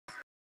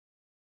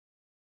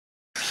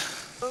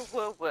Whoop,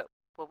 whoop, whoop.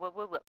 Whoop, whoop,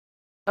 whoop, whoop.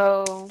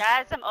 Oh.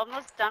 Guys, I'm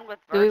almost done with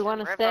Do we Virgin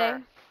want to River. stay?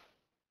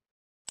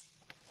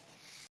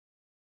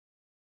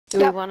 Do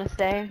Yep. we want to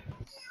stay?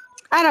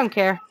 I don't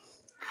care.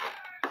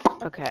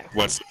 Okay.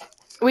 What's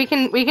We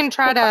can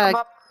try Come to.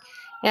 up.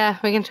 Yeah,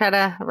 we can try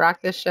to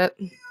rock this shit.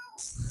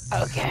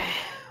 Okay.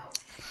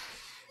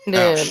 Dude,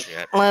 Oh,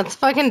 shit. let's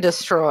fucking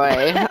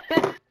destroy.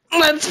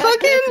 Let's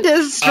fucking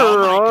Oh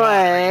my destroy.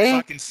 god, are you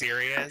fucking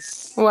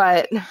serious?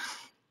 What?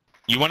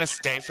 You want to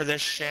stay for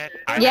this shit?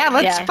 Yeah,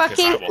 let's Yeah.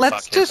 fucking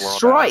let's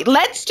destroy.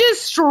 Let's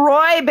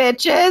destroy,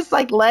 bitches.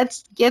 Like,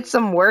 let's get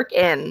some work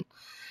in.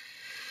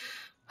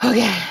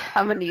 Okay,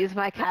 I'm gonna use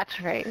my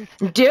catchphrase.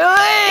 do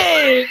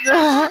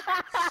it.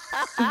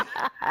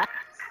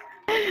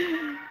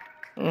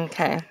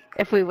 Okay.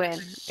 If we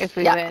win. If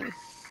we Yeah. win.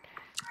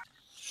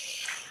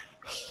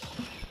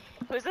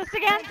 Who's this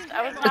against?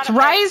 I was not It's at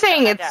my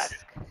Rising. It's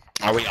desk.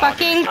 Are we all fucking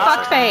gonna go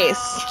for it?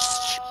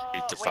 fuckface.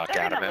 Beat the Wait, fuck they're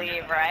out of gonna him.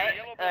 leave, right?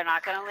 They're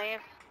not gonna leave?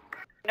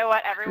 You know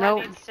what? Everyone Nope.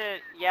 needs to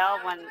yell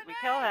when we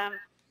kill him.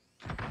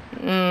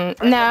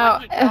 Or No,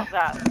 when he kills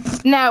us.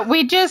 no.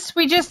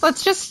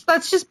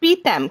 Let's just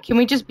beat them. Can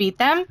we just beat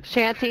them?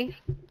 Shanty?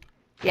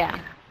 Yeah.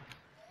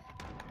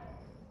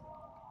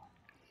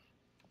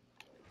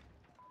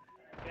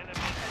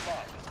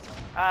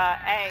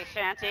 Hey,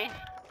 Shanty.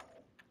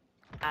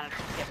 I don't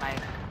get my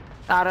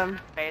Got him.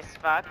 face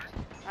fucked.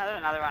 Oh, there's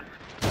another one.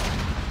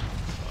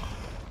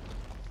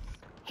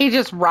 He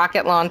just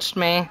rocket launched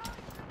me. I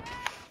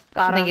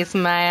Got think him. he's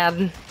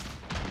mad.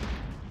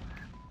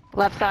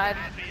 Left side.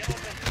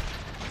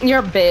 You're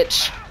a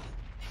bitch.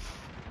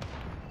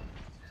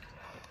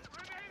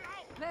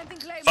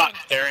 Fuck,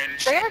 they're in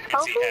They are Shanty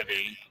Kofi?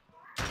 heavy.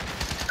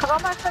 Cause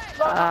I'm not sure.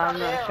 I'm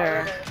not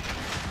sure.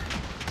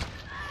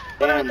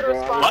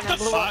 What the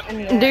fuck?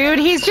 Dude,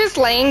 he's just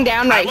laying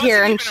down right I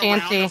here in wasn't even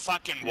around Shanty. the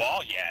fucking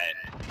wall yet.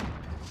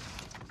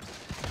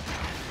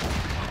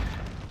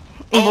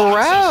 Bro.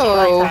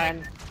 Right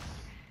side.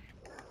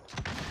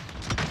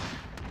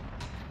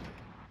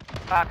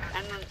 Fuck.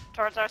 And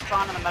towards our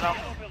spawn in the middle.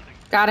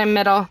 Got him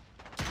middle.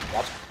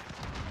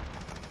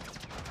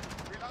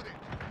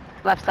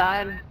 Left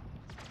side.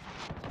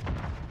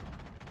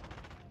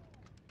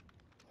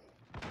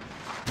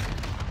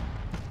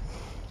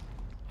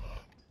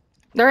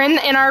 They're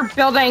in our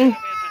building.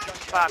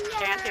 Fuck.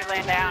 Shanty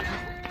laying down.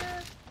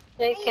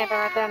 They can't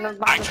right there in the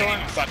I bottom can't door.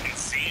 even fucking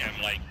see him.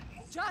 Like,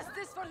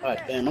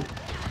 Alright, damn it.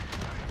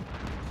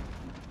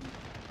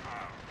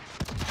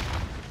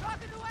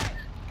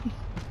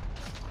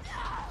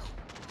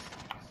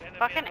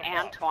 Fucking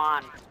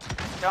Antoine.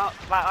 Don't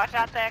watch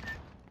out there.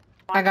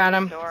 I got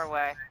him.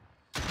 Doorway.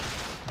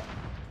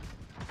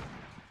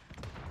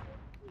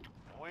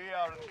 We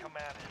are in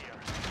command here.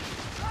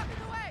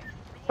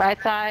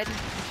 Right side.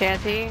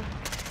 Shanty.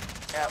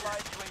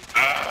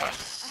 ugh.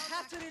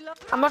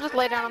 I'm gonna just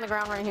lay down on the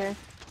ground right here.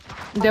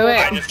 Do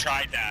I it. just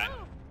tried that.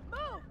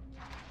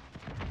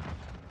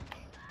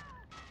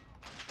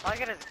 All I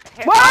get is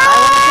hit.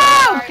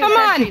 Whoa! Come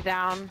Sentry on.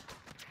 down.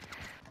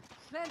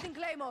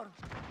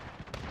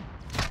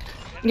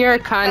 You're a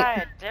Try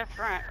cunt. a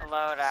different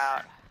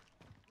loadout.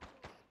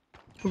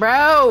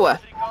 Bro.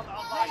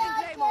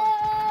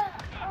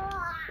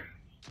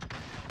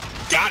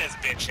 Got his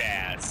bitch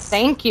ass.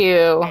 Thank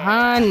you,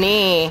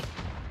 honey.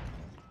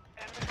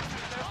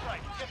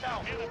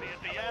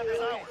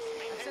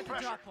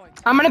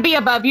 I'm gonna be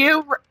above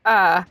you,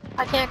 I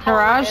can't come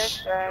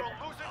Mirage. You're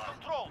losing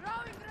control.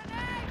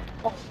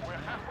 We're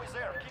halfway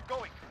there. Keep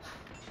going.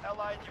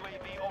 Allied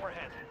UAV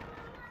overhead.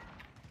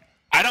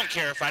 I don't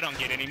care if I don't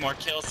get any more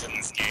kills in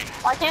this game.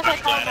 Why can't I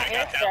I'm call glad my I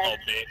got that airstrike? little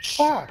bitch.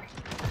 Fuck.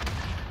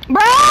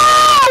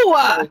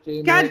 Bro!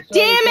 God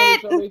damn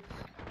it!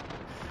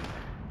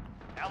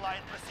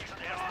 Allied precision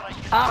airstrike.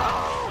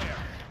 Oh.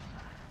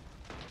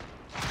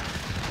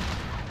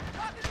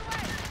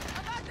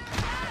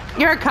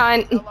 You're a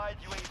cunt. Allied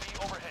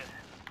UAV overhead.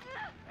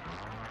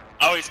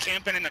 Oh, he's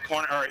camping in the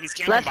corner, or he's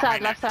camping Left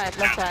behind side, left that side,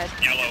 left side.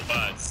 yellow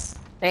buzz.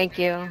 Thank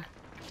you.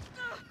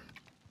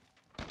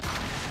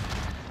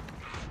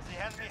 The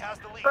enemy has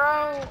the lead.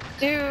 Bro,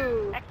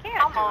 dude. I can't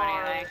Come do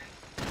on. anything.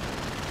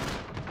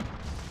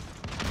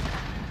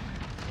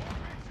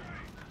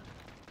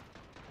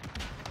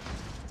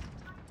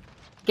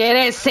 Get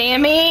it,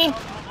 Sammy?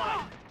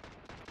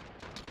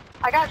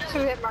 I got 2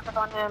 hit markers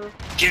on him.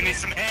 Give me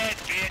some head,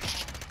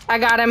 bitch. I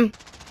got him.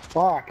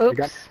 Fuck. I Oops.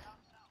 got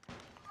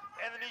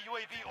Enemy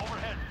UAV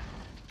overhead.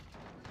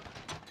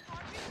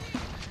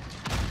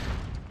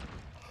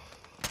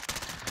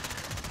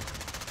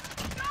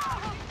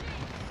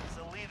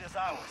 The lead is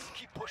ours.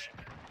 Keep pushing.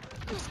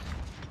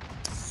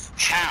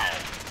 How?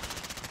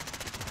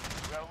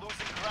 We are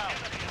losing ground.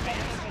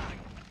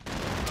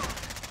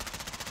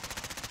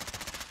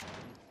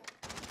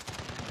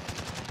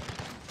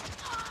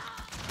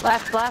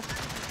 Left,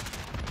 left.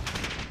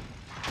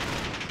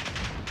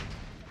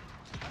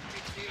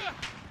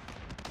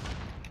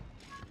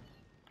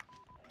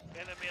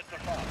 Enemy at the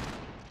front.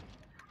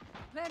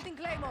 Planting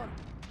Claymore.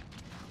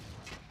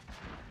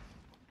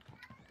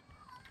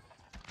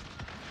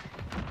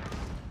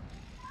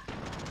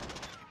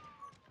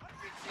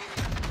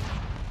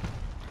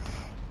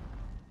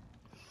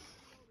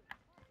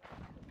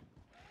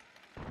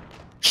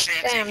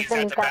 Shanty, Damn, he's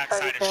Timmy's at the got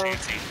backside 30 of kills.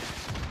 Shanty.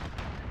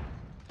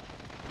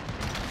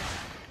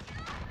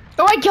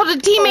 Oh, I killed a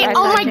teammate. Right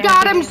Oh my back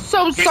god, there. I'm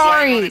so He's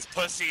laying on sorry. his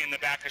pussy in the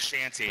back of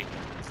Shanty.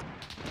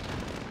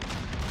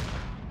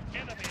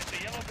 Enemy at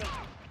the yellow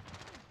building.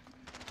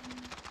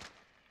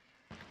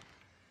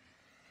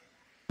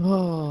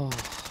 Oh,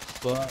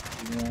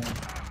 fuck, man.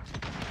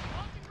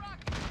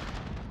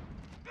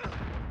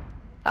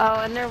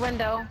 Oh, in their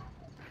window.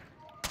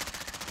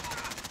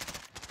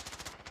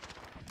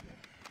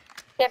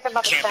 Careful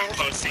about the Camping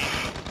tank. pussy.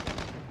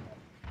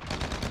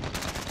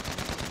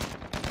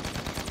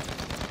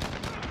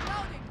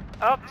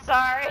 Oh,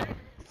 sorry.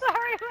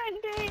 Sorry,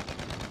 Wendy.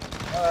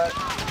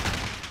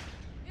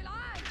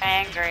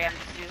 Angry. I'm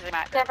just using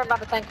my. Careful about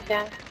the tank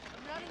again.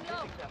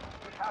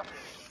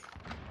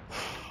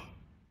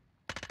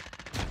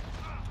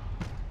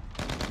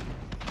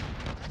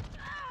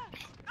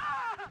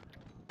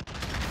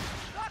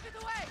 Lock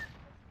it away.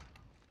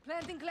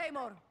 Planting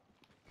Claymore.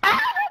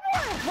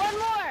 One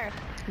more!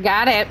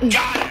 Got it.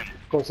 Got him!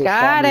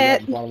 Got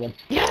it.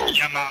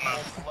 Yeah, mama.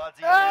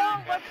 Bloody Oh,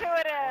 enemy look who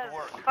it Good is.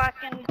 work.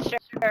 Fucking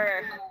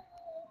cheater.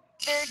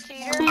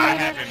 Cheater, I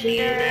haven't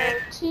muted.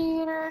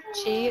 Cheater,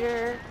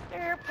 cheater.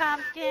 cheater,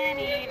 pumpkin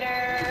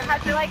eater.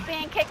 How'd you like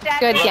being kicked out?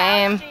 Good of your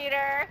house, game.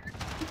 Cheater.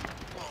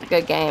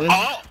 Good game.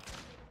 Oh!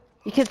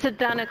 You can sit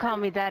down and call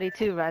me daddy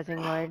too,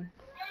 Rising Lord.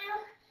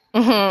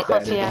 Mhm.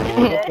 Pussy ass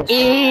bitch.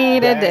 Eat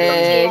a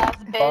dick.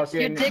 Pussy ass bitch.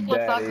 Your dick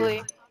looks Daddy.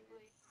 ugly.